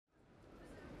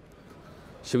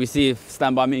Should we see if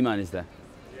Stand By Me Man is there?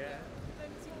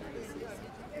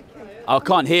 I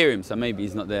can't hear him, so maybe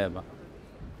he's not there. But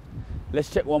let's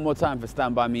check one more time for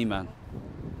Stand By Me Man.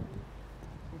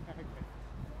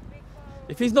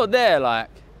 If he's not there, like,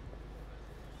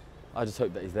 I just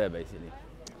hope that he's there, basically.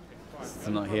 He's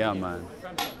not here, man.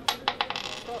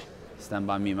 Stand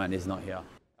By Me Man is not here.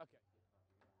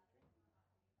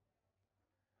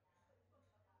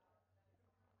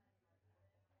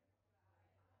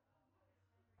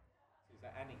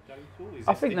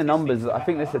 I think the numbers, I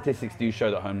think the statistics do show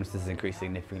that homelessness is increased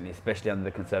significantly, especially under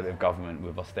the Conservative government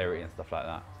with austerity and stuff like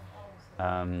that.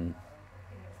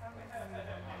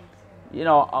 You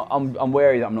know, I'm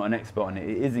wary that I'm not an expert on it.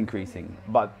 It is increasing,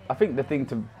 but I think the thing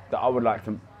that I would like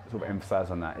to sort of emphasise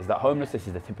on that is that homelessness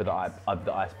is the tip of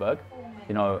the iceberg.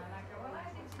 You know,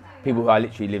 people who are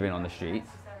literally living on the streets,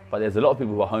 but there's a lot of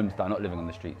people who are homeless that are not living on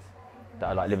the streets, that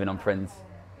are like living on friends'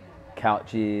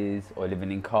 couches or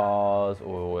living in cars,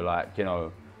 or like, you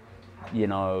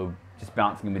know, just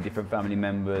bouncing in with different family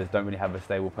members, don't really have a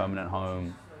stable permanent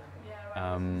home.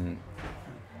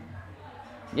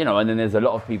 You know, and then there's a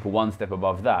lot of people one step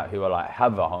above that who are like,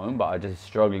 have a home, but are just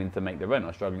struggling to make the rent,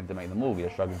 or struggling to make the mortgage, or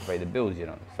struggling to pay the bills, you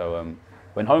know. So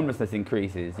when homelessness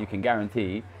increases, you can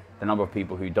guarantee the number of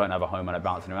people who don't have a home and are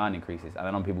bouncing around increases, and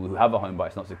the number of people who have a home but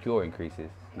it's not secure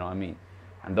increases, you know what I mean?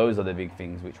 And those are the big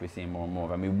things which we're seeing more and more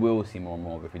of, and we will see more and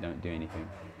more of if we don't do anything,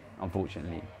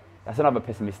 unfortunately. That's another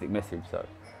pessimistic message, so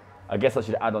I guess I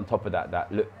should add on top of that,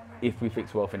 that look, if we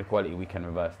fix wealth inequality, we can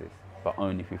reverse this, but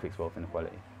only if we fix wealth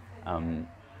inequality.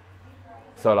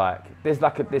 So like,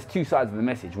 there's two sides of the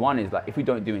message. One is like, if we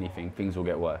don't do anything, things will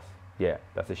get worse. Yeah,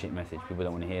 that's a shit message. People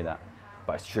don't want to hear that,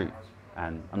 but it's true.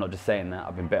 And I'm not just saying that.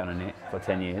 I've been betting on it for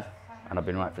 10 years, and I've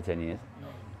been right for 10 years.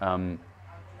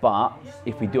 But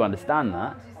if we do understand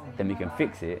that, then we can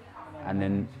fix it, and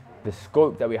then the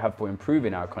scope that we have for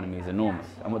improving our economy is enormous.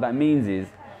 And what that means is,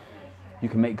 you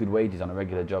can make good wages on a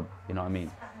regular job. You know what I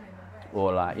mean?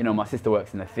 Or like, you know, my sister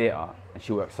works in the theatre, and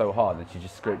she works so hard, and she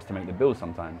just scrapes to make the bills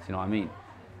sometimes. You know what I mean?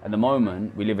 At the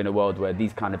moment, we live in a world where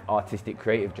these kind of artistic,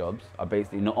 creative jobs are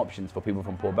basically not options for people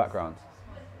from poor backgrounds.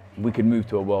 We could move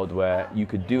to a world where you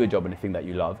could do a job in a thing that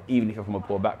you love, even if you're from a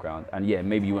poor background. And yeah,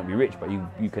 maybe you won't be rich, but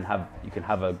you can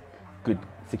have a good,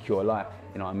 secure life.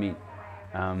 You know what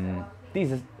I mean?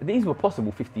 These were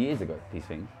possible 50 years ago. These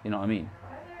things, you know what I mean?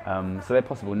 So they're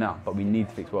possible now, but we need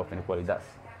to fix wealth inequality.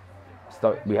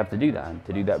 We have to do that, and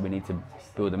to do that, we need to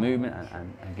build a movement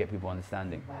and get people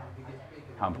understanding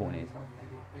how important it is.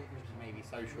 Maybe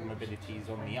social mobility is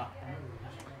on the up.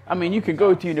 I mean, you can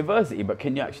go to university, but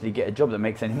can you actually get a job that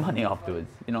makes any money afterwards?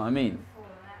 You know what I mean?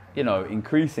 You know,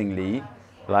 increasingly,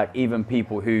 like even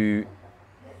people who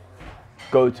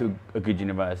go to a good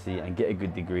university and get a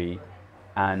good degree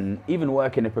and even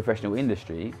work in a professional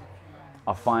industry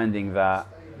are finding that,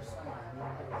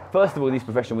 first of all, these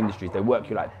professional industries, they work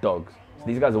you like dogs. So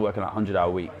these guys are working like 100-hour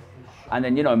weeks. And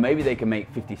then, you know, maybe they can make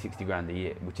 50, 60 grand a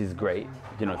year, which is great,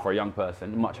 you know, for a young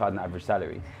person, much higher than average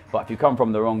salary. But if you come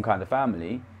from the wrong kind of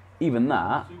family, even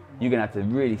that, you're gonna have to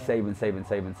really save and save and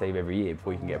save and save every year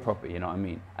before you can get a property, you know what I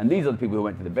mean? And these are the people who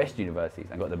went to the best universities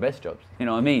and got the best jobs, you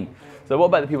know what I mean? So what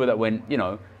about the people that went, you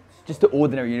know, just to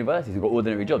ordinary universities and got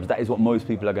ordinary jobs? That is what most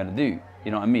people are gonna do,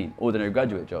 you know what I mean? Ordinary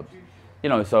graduate jobs. You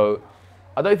know, so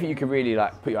I don't think you can really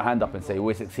like put your hand up and say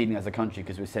we're succeeding as a country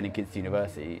because we're sending kids to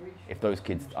university if those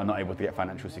kids are not able to get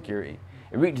financial security.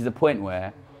 It reaches a point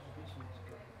where,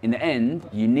 in the end,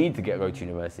 you need to go to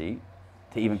university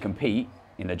to even compete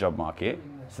in the job market.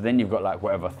 So then you've got like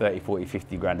whatever, 30, 40,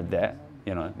 50 grand of debt,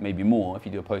 you know, maybe more if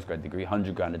you do a postgrad degree,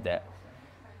 100 grand of debt.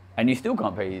 And you still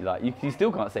can't pay, like, you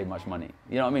still can't save much money.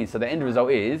 You know what I mean? So the end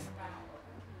result is,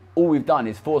 all we've done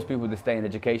is force people to stay in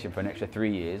education for an extra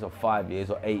 3 years or 5 years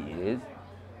or 8 years,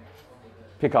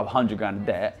 pick up 100 grand of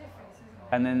debt,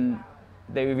 and then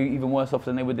they would be even worse off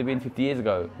than they would have been 50 years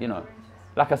ago, you know.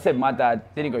 Like I said, my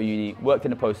dad didn't go to uni, worked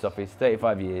in the post office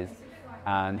 35 years,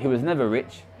 and he was never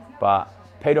rich, but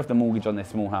paid off the mortgage on their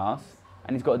small house,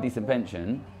 and he's got a decent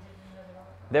pension.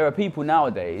 There are people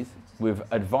nowadays with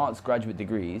advanced graduate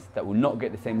degrees that will not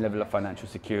get the same level of financial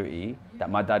security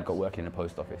that my dad got working in the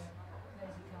post office.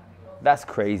 That's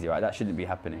crazy, right? That shouldn't be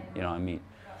happening, you know what I mean?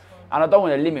 And I don't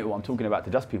want to limit what I'm talking about to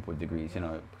just people with degrees, you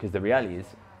know, because the reality is,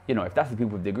 you know, if that's the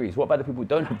people with degrees, what about the people who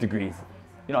don't have degrees?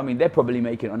 You know what I mean? They're probably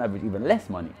making, on average, even less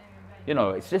money. You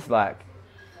know, it's just like,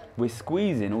 we're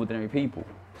squeezing ordinary people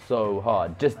so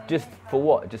hard. Just for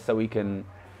what? Just so we can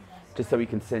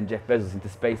send Jeff Bezos into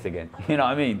space again. You know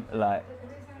what I mean? Like,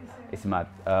 it's mad.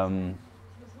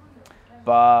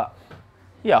 But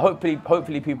yeah,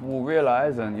 hopefully people will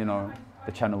realize, and you know,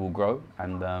 the channel will grow.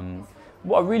 And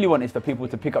what I really want is for people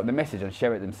to pick up the message and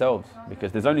share it themselves,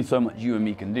 because there's only so much you and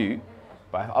me can do.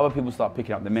 But if other people start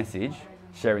picking up the message,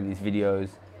 sharing these videos,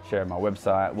 sharing my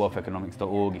website,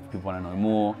 wealtheconomics.org, if people want to know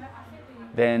more,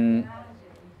 then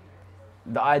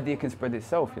the idea can spread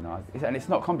itself, you know. And it's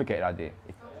not a complicated idea.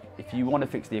 If you want to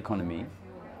fix the economy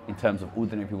in terms of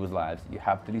ordinary people's lives, you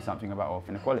have to do something about wealth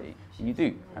inequality. And you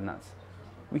do, and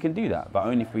we can do that, but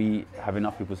only if we have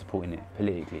enough people supporting it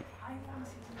politically.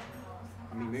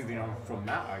 I mean, moving on from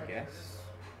that, I guess,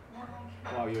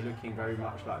 while you're looking very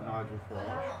much like Nigel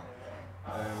Farage,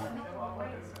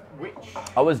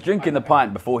 I was drinking the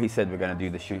pint before he said we're going to do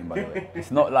the shooting, by the way.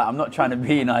 It's not like, I'm not trying to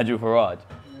be Nigel Farage.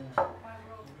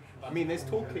 I mean, there's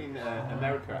talk in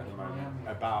America at the moment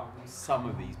about some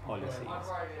of these policies.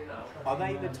 Are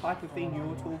they the type of thing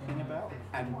you're talking about?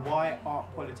 And why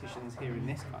aren't politicians here in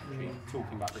this country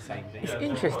talking about the same thing? It's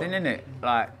interesting, isn't it?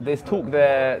 Like, there's talk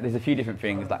there's a few different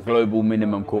things, like global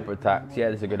minimum corporate tax. Yeah,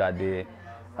 that's a good idea.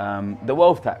 The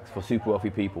wealth tax for super wealthy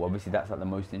people, obviously that's like the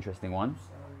most interesting one.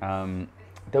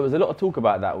 There was a lot of talk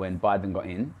about that when Biden got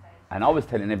in, and I was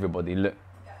telling everybody, look,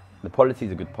 the policy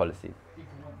is a good policy,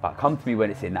 but come to me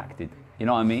when it's enacted. You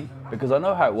know what I mean? Because I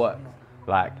know how it works.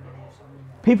 Like,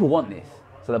 people want this,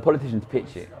 so the politicians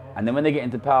pitch it, and then when they get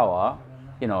into power,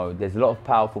 you know, there's a lot of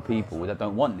powerful people that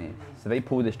don't want this, so they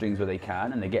pull the strings where they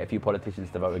can, and they get a few politicians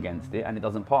to vote against it, and it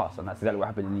doesn't pass, and that's exactly what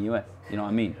happened in the US. You know what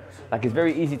I mean? Like, it's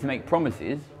very easy to make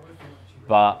promises,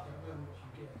 but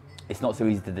it's not so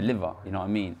easy to deliver. You know what I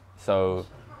mean? So,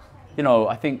 you know,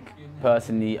 I think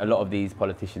personally, a lot of these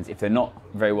politicians, if they're not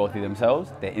very wealthy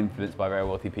themselves, they're influenced by very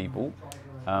wealthy people,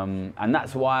 and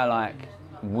that's why, like,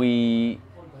 we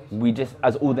just,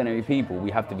 as ordinary people, we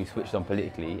have to be switched on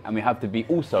politically, and we have to be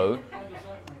also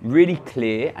really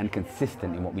clear and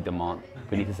consistent in what we demand.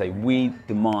 We need to say we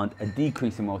demand a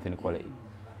decrease in wealth inequality,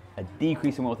 a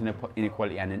decrease in wealth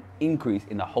inequality, and an increase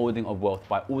in the holding of wealth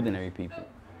by ordinary people.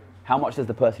 How much does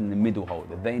the person in the middle hold?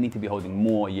 They need to be holding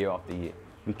more year after year.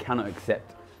 We cannot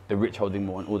accept the rich holding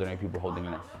more and ordinary people holding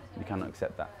less. We cannot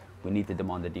accept that. We need to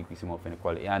demand a decrease in wealth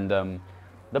inequality. And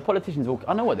the politicians,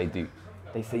 I know what they do.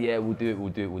 They say, yeah, we'll do it, we'll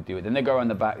do it, we'll do it. Then they go around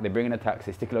the back, they bring in a tax,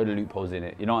 they stick a load of loopholes in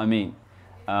it. You know what I mean?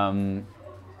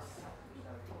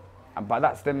 But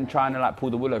that's them trying to, like, pull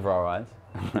the wool over our eyes.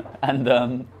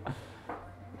 And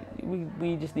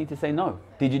we just need to say no.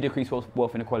 Did you decrease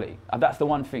wealth inequality? And that's the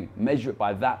one thing. Measure it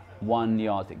by that one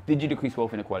yardstick. Did you decrease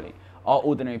wealth inequality? Are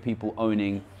ordinary people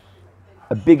owning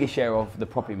a bigger share of the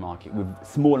property market with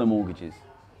smaller mortgages?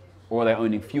 Or are they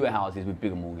owning fewer houses with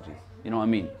bigger mortgages? You know what I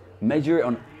mean? Measure it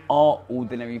on, are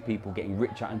ordinary people getting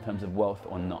richer in terms of wealth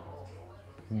or not?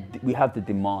 We have to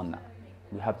demand that.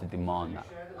 We have to demand that.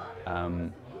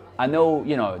 And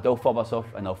they'll fob us off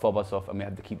and they'll fob us off, and we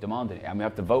have to keep demanding it, and we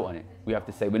have to vote on it. We have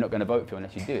to say, we're not going to vote for you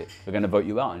unless you do it. We're going to vote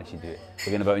you out unless you do it.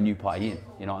 We're going to vote a new party in,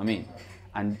 you know what I mean?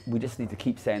 And we just need to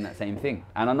keep saying that same thing.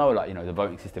 And I know, like, you know, the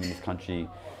voting system in this country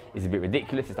is a bit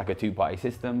ridiculous. It's like a two-party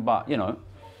system, but, you know,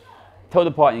 tell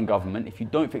the party in government, if you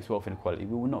don't fix wealth inequality,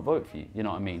 we will not vote for you, you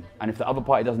know what I mean? And if the other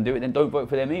party doesn't do it, then don't vote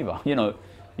for them either, you know?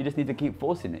 You just need to keep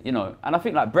forcing it, you know? And I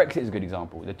think, like, Brexit is a good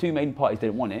example. The two main parties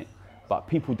didn't want it, but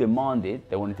people demanded,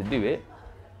 they wanted to do it,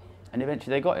 and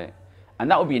eventually they got it. And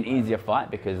that would be an easier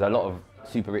fight, because a lot of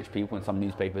super rich people and some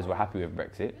newspapers were happy with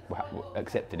Brexit,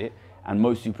 accepted it, and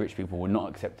most super rich people would not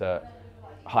accept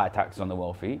higher taxes on the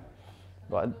wealthy.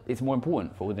 But it's more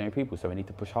important for ordinary people, so we need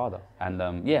to push harder.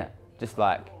 And yeah, just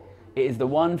like, it is the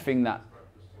one thing that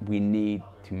we need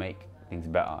to make things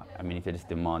better, and we need to just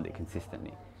demand it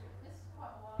consistently.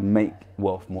 Make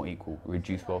wealth more equal,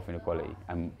 reduce wealth inequality,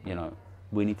 and, you know,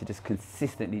 we need to just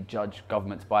consistently judge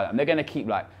governments by that. And they're going to keep,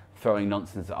 like, throwing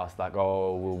nonsense at us, like,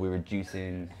 oh, well, we're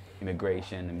reducing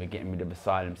immigration and we're getting rid of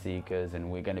asylum seekers and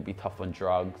we're going to be tough on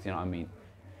drugs, you know what I mean?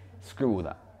 Screw all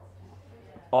that.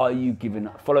 Are you giving,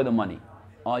 follow the money.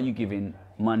 Are you giving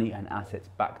money and assets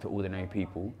back to ordinary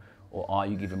people, or are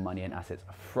you giving money and assets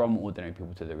from ordinary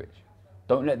people to the rich?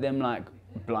 Don't let them, like,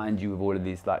 blind you with all of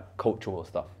these, like, cultural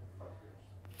stuff.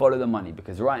 Follow the money,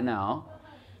 because right now,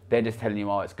 they're just telling you,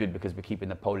 oh, it's good because we're keeping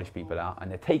the Polish people out, and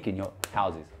they're taking your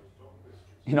houses.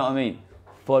 You know what I mean?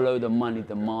 Follow the money,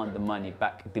 demand the money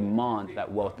back, demand that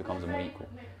wealth becomes more equal.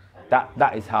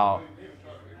 That is how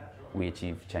we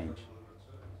achieve change.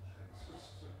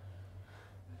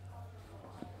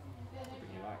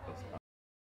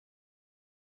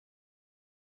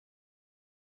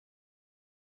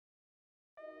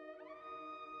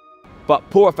 But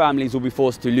poorer families will be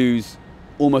forced to lose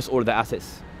almost all of their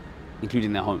assets,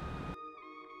 including their home.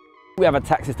 We have a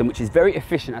tax system which is very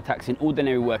efficient at taxing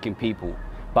ordinary working people,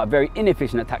 but very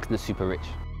inefficient at taxing the super rich.